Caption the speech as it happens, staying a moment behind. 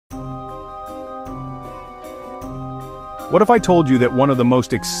What if I told you that one of the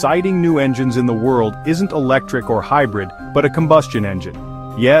most exciting new engines in the world isn't electric or hybrid, but a combustion engine?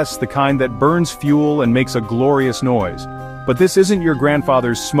 Yes, the kind that burns fuel and makes a glorious noise. But this isn't your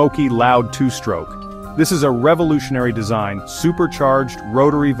grandfather's smoky, loud two-stroke. This is a revolutionary design, supercharged,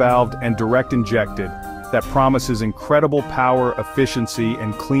 rotary-valved, and direct-injected, that promises incredible power, efficiency,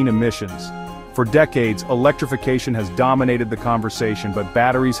 and clean emissions. For decades, electrification has dominated the conversation, but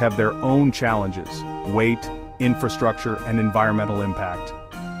batteries have their own challenges: weight, infrastructure, and environmental impact.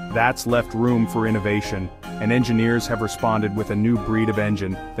 That's left room for innovation, and engineers have responded with a new breed of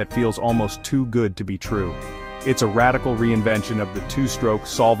engine that feels almost too good to be true. It's a radical reinvention of the two-stroke,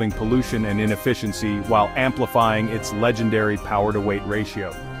 solving pollution and inefficiency while amplifying its legendary power-to-weight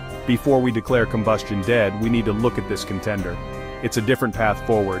ratio. Before we declare combustion dead, we need to look at this contender. It's a different path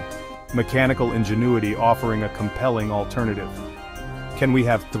forward. Mechanical ingenuity offering a compelling alternative. Can we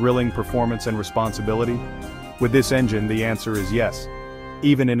have thrilling performance and responsibility? With this engine, the answer is yes.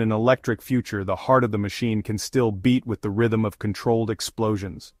 Even in an electric future, the heart of the machine can still beat with the rhythm of controlled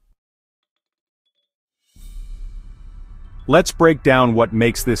explosions. Let's break down what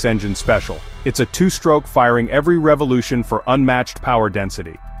makes this engine special. It's a two-stroke firing every revolution for unmatched power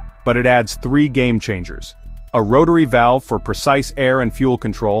density. But it adds 3 game changers: a rotary valve for precise air and fuel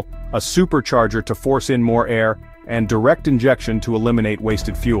control, a supercharger to force in more air, and direct injection to eliminate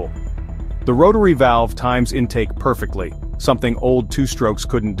wasted fuel. The rotary valve times intake perfectly, something old two-strokes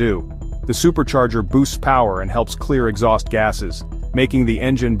couldn't do. The supercharger boosts power and helps clear exhaust gases, making the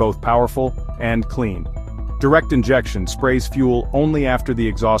engine both powerful and clean. Direct injection sprays fuel only after the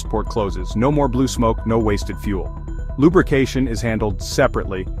exhaust port closes. No more blue smoke, no wasted fuel. Lubrication is handled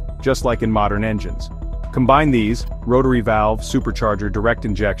separately, just like in modern engines. Combine these, rotary valve, supercharger, direct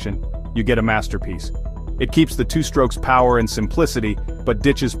injection, you get a masterpiece. It keeps the two-strokes power and simplicity, but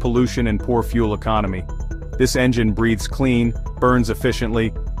ditches pollution and poor fuel economy. This engine breathes clean, burns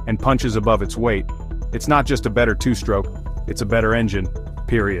efficiently, and punches above its weight. It's not just a better two-stroke, it's a better engine,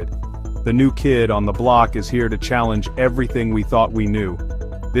 period. The new kid on the block is here to challenge everything we thought we knew.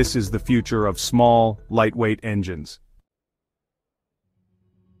 This is the future of small, lightweight engines.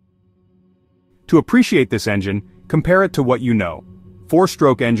 To appreciate this engine, compare it to what you know.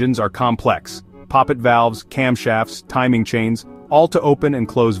 4-stroke engines are complex. Poppet valves, camshafts, timing chains, all to open and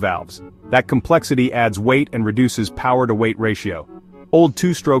close valves. That complexity adds weight and reduces power-to-weight ratio. Old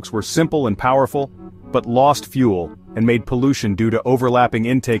two-strokes were simple and powerful, but lost fuel and made pollution due to overlapping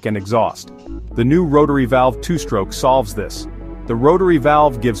intake and exhaust. The new rotary valve two-stroke solves this. The rotary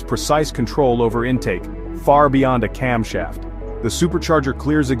valve gives precise control over intake, far beyond a camshaft. The supercharger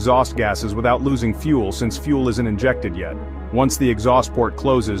clears exhaust gases without losing fuel since fuel isn't injected yet. Once the exhaust port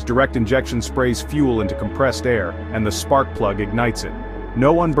closes, direct injection sprays fuel into compressed air, and the spark plug ignites it.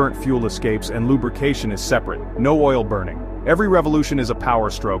 No unburnt fuel escapes, and lubrication is separate, no oil burning. Every revolution is a power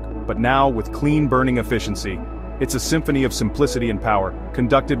stroke, but now with clean burning efficiency. It's a symphony of simplicity and power,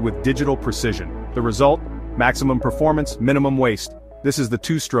 conducted with digital precision. The result? Maximum performance, minimum waste. This is the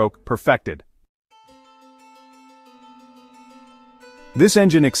two-stroke perfected. This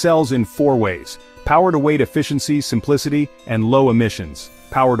engine excels in 4 ways: power-to-weight efficiency, simplicity, and low emissions.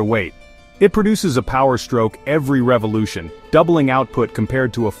 Power-to-weight. It produces a power stroke every revolution, doubling output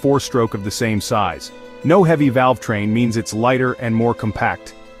compared to a 4-stroke of the same size. No heavy valve train means it's lighter and more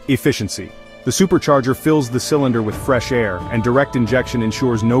compact. Efficiency. The supercharger fills the cylinder with fresh air, and direct injection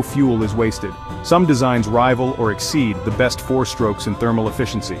ensures no fuel is wasted. Some designs rival or exceed the best 4-strokes in thermal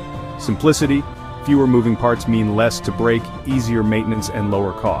efficiency. Simplicity. Fewer moving parts mean less to break, easier maintenance, and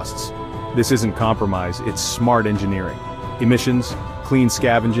lower costs. This isn't compromise, it's smart engineering. Emissions, clean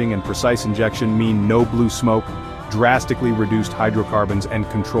scavenging, and precise injection mean no blue smoke, drastically reduced hydrocarbons, and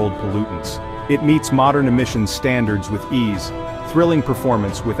controlled pollutants. It meets modern emissions standards with ease, thrilling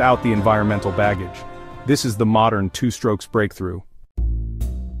performance without the environmental baggage. This is the modern two-strokes breakthrough.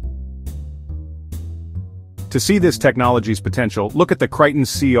 To see this technology's potential, look at the Crichton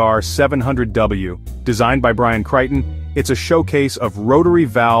CR700W. Designed by Brian Crichton, it's a showcase of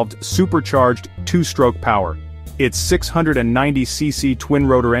rotary-valved, supercharged, two-stroke power. Its 690cc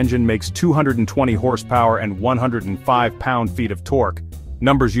twin-rotor engine makes 220 horsepower and 105 pound-feet of torque,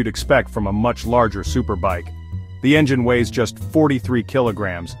 numbers you'd expect from a much larger superbike. The engine weighs just 43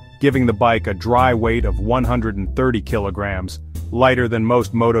 kilograms, giving the bike a dry weight of 130 kilograms, lighter than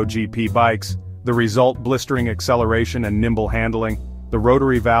most MotoGP bikes. The result: blistering acceleration and nimble handling. The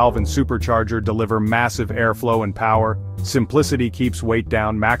rotary valve and supercharger deliver massive airflow and power. Simplicity keeps weight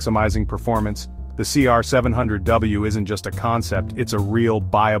down, maximizing performance. The CR700W isn't just a concept, it's a real,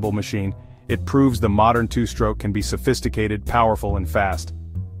 buyable machine. It proves the modern two-stroke can be sophisticated, powerful, and fast.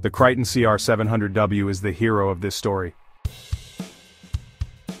 The Crichton CR700W is the hero of this story.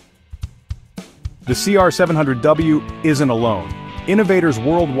 The CR700W isn't alone. Innovators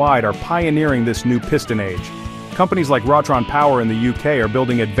worldwide are pioneering this new piston age. Companies like Rotary-valved in the UK are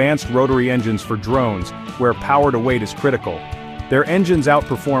building advanced rotary engines for drones, where power to weight is critical. Their engines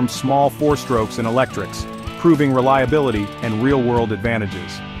outperform small four-strokes and electrics, proving reliability and real-world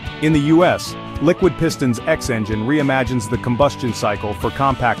advantages. In the US, Liquid Piston's X-engine reimagines the combustion cycle for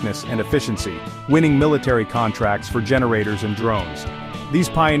compactness and efficiency, winning military contracts for generators and drones. These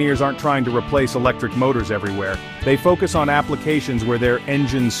pioneers aren't trying to replace electric motors everywhere, they focus on applications where their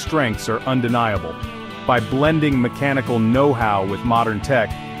engine's strengths are undeniable. By blending mechanical know-how with modern tech,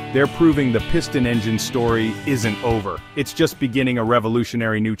 they're proving the piston engine story isn't over. It's just beginning a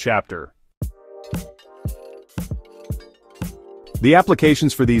revolutionary new chapter. The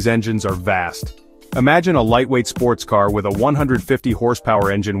applications for these engines are vast. Imagine a lightweight sports car with a 150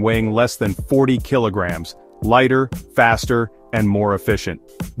 horsepower engine weighing less than 40 kilograms, lighter, faster, and more efficient.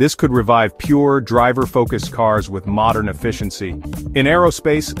 This could revive pure, driver-focused cars with modern efficiency. In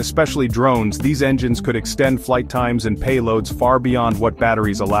aerospace, especially drones, these engines could extend flight times and payloads far beyond what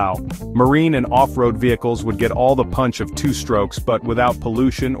batteries allow. Marine and off-road vehicles would get all the punch of two-strokes but without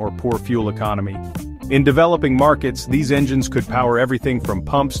pollution or poor fuel economy. In developing markets, these engines could power everything from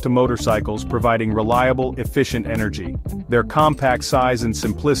pumps to motorcycles, providing reliable, efficient energy. Their compact size and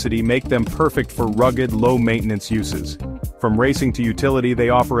simplicity make them perfect for rugged, low-maintenance uses. From racing to utility, they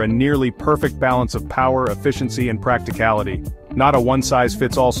offer a nearly perfect balance of power, efficiency, and practicality. Not a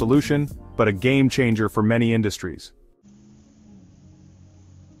one-size-fits-all solution, but a game-changer for many industries.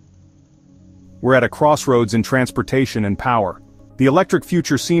 We're at a crossroads in transportation and power. The electric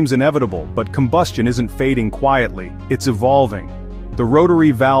future seems inevitable, but combustion isn't fading quietly, it's evolving. The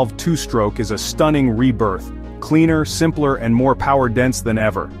rotary-valved two-stroke is a stunning rebirth, cleaner, simpler, and more power-dense than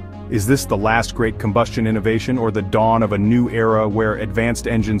ever. Is this the last great combustion innovation or the dawn of a new era where advanced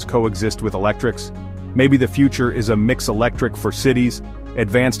engines coexist with electrics? Maybe the future is a mix electric for cities,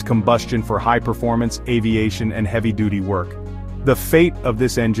 advanced combustion for high-performance, aviation, and heavy-duty work. The fate of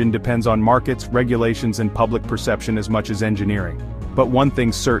this engine depends on markets, regulations, and public perception as much as engineering. But one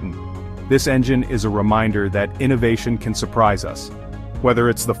thing's certain. This engine is a reminder that innovation can surprise us. Whether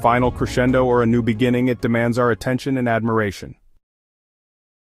it's the final crescendo or a new beginning, it demands our attention and admiration.